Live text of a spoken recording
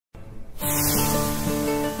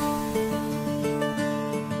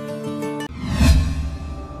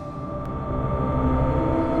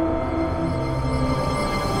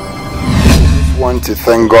want to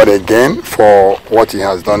thank God again for what He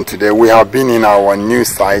has done today. We have been in our new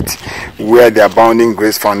site where the Abounding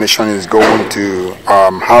Grace Foundation is going to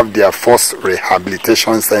have their first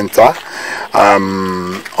rehabilitation center.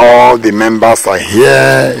 All the members are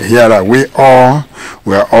here. Here are we all.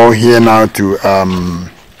 We're all here now to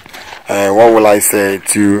what will I say,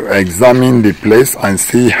 to examine the place and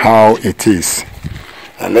see how it is.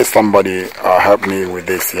 And let somebody help me with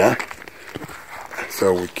this, yeah,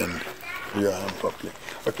 so we can hear him properly.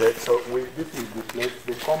 Okay, so this is the place.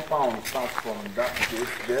 The compound starts from that place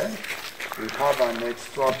there. We have an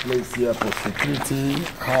extra place here for security,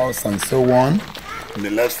 house, and so on. On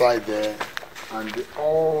the left side there, and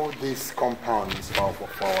all this compound is for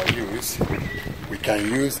our use. We can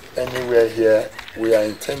use anywhere here. We are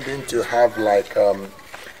intending to have like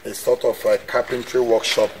a sort of a carpentry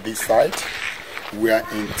workshop this side. We are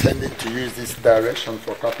intending to use this direction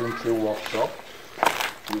for carpentry workshop.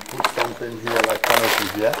 We put something here like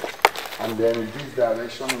canopy here, and then in this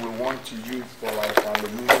direction we want to use for like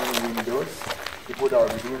aluminium windows. People that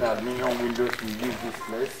are doing aluminium windows will use this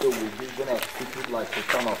place, so we're just gonna put it like a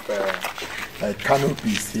kind of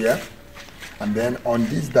canopies here. And then on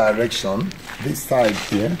this direction, this side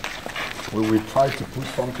here, we will try to put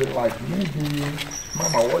something like maybe,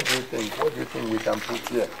 Mama, what do you think? What do you think we can put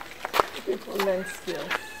here? People learn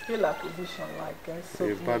skill acquisition, like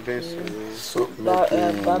soap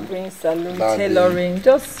making, barbering, salon, tailoring,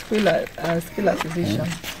 just skill acquisition.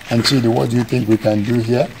 And Chidi, what do you think we can do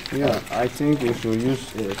here? Yeah, I think we should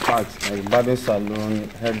use parts like barbering salon,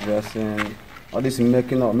 hairdressing, all this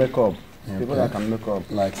makeup. People that can make up,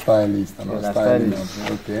 like stylists and all stylists.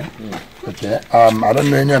 Okay. Okay. I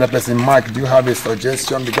don't know any other person. Mark, do you have a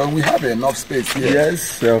suggestion? Because we have enough space here.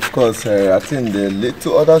 Yes, of course. I think the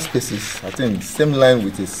little other spaces, I think same line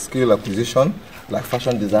with the skill acquisition, like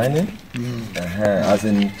fashion designing, as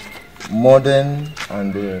in modern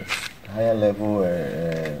and higher level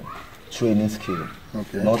training skill.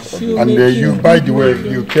 Okay. And you, by the way,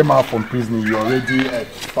 you came out from prison. You're already a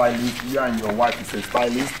stylist. You and your wife is a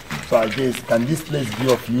stylist. So I guess, can this place be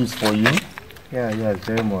of use for you? Yeah,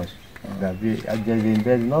 very much.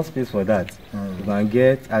 There's no space for that. You can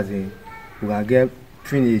get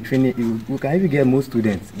training. We can even get more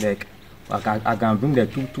students. Like I can bring the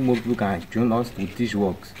two more people can join us to teach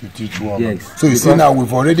works. To teach work. Yes. So you see now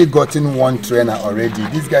we've already gotten one trainer already.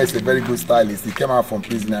 This guy is a very good stylist. He came out from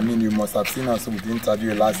prison. I mean, you must have seen us with the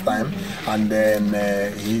interview last time. And then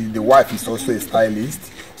the wife is also a stylist.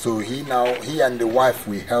 So he and the wife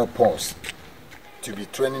will help us to be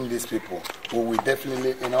training these people. We will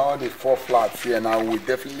definitely, in all the 4 flats here now, we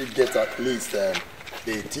definitely get at least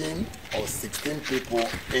 18 or 16 people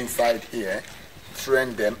inside here.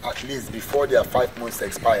 Train them at least before their 5 months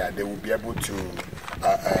expire. They will be able to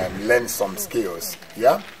learn some skills.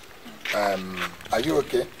 Yeah. Are you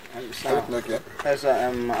okay? Okay. Yes,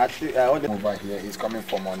 actually, over here, he's coming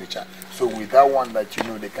from Onitsha. So with that one that you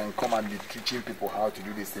know, they can come and be teaching people how to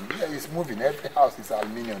do this thing. Yeah, it's moving. Every house is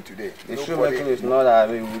aluminium today. The shoemaking is not that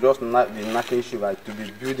we just not the knacking shoe, like to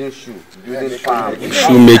be building shoes, building farm.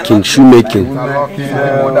 Shoemaking.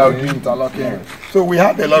 So we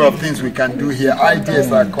have a lot of things we can do here.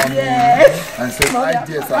 Ideas are coming, and so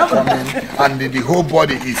ideas are coming, and the whole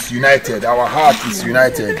body is united. Our heart is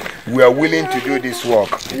united. We are willing to do this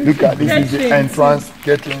work. Look at this is the entrance.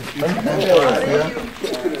 Entrance here.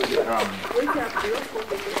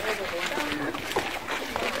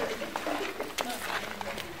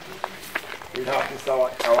 We have this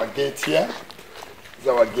our gate here. This is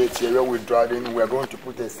our gate here where we're driving. We are going to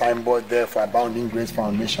put a signboard there for Abounding Grace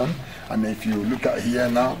Foundation. And if you look at here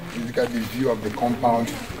now, you look at the view of the compound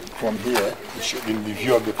from here. It should be the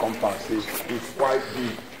view of the compound. So it's quite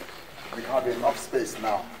big. We have enough space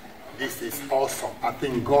now. This is awesome. I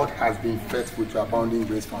think God has been faithful to Abounding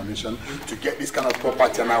Grace Foundation to get this kind of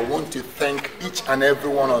property, and I want to thank each and every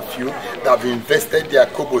one of you that have invested their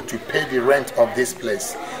kobo to pay the rent of this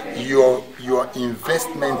place. Your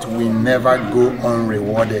investment will never go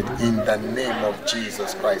unrewarded in the name of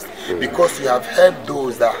Jesus Christ, because you have helped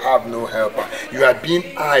those that have no helper. You have been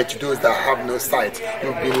eye to those that have no sight.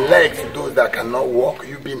 You've been leg to those that cannot walk.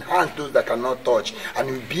 You've been hand to those that cannot touch, and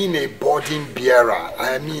you've been a burden bearer.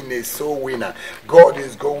 I mean, a soul winner. God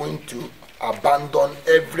is going to abandon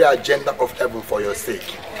every agenda of heaven for your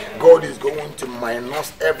sake. God is going to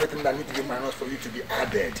minus everything that needs to be minus for you to be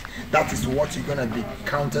added. That is what you're going to be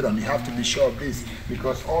counted on. You have to be sure of this,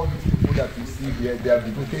 because all these people that you see here, they have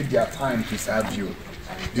devoted their time to serve you.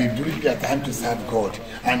 It's really their time to serve God.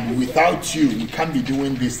 And without you, we can't be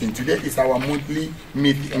doing this thing. Today is our monthly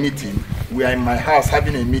meeting. We are in my house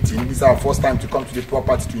having a meeting. This is our first time to come to the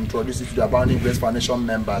property to introduce it to the Abounding Grace Foundation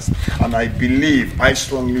members. And I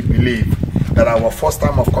strongly believe that our first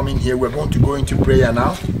time of coming here, we're going to go into prayer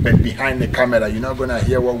now, but behind the camera, you're not going to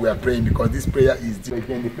hear what we are praying, because this prayer is deep.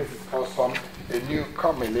 Again, the place is awesome.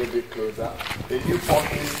 Come a little bit closer. A new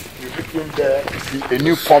pumping, you're looking there, see, a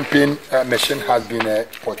new pumping machine has been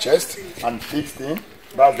purchased and fixed in.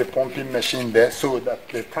 That's the pumping machine there, so that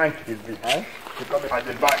the tank is behind. Because at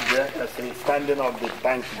the back there, there's a standing of the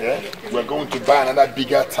tank there. We're going to buy another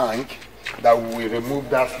bigger tank that we remove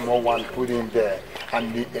that small one, put in there.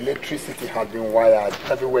 And the electricity has been wired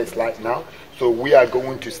everywhere. It's light now. So we are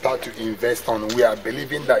going to start to invest on. We are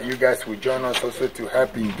believing that you guys will join us also to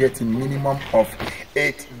help in getting minimum of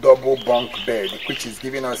 8 double bunk beds, which is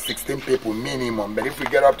giving us 16 people minimum. But if we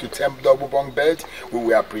get up to 10 double bunk beds, we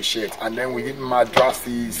will appreciate. And then we give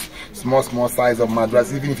mattresses, small size of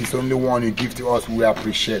mattress. Even if it's only one you give to us, we will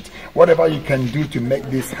appreciate. Whatever you can do to make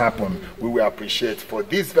this happen, we will appreciate. For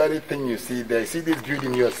this very thing you see there, see this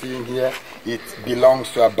building you're seeing here, it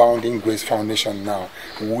belongs to Abounding Grace Foundation now,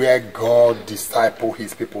 where God disciple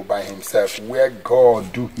his people by himself, where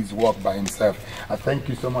God do his work by himself. I thank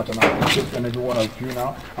you so much, and I appreciate every one of you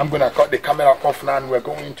now. I'm going to cut the camera off now, and we're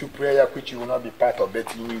going into prayer, which you will not be part of,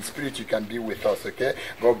 but in spirit you can be with us, okay?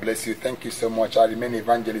 God bless you. Thank you so much. I remain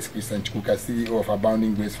Evangelist Christian Chukuka, CEO of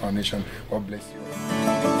Abounding Grace Foundation. God bless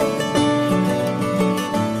you.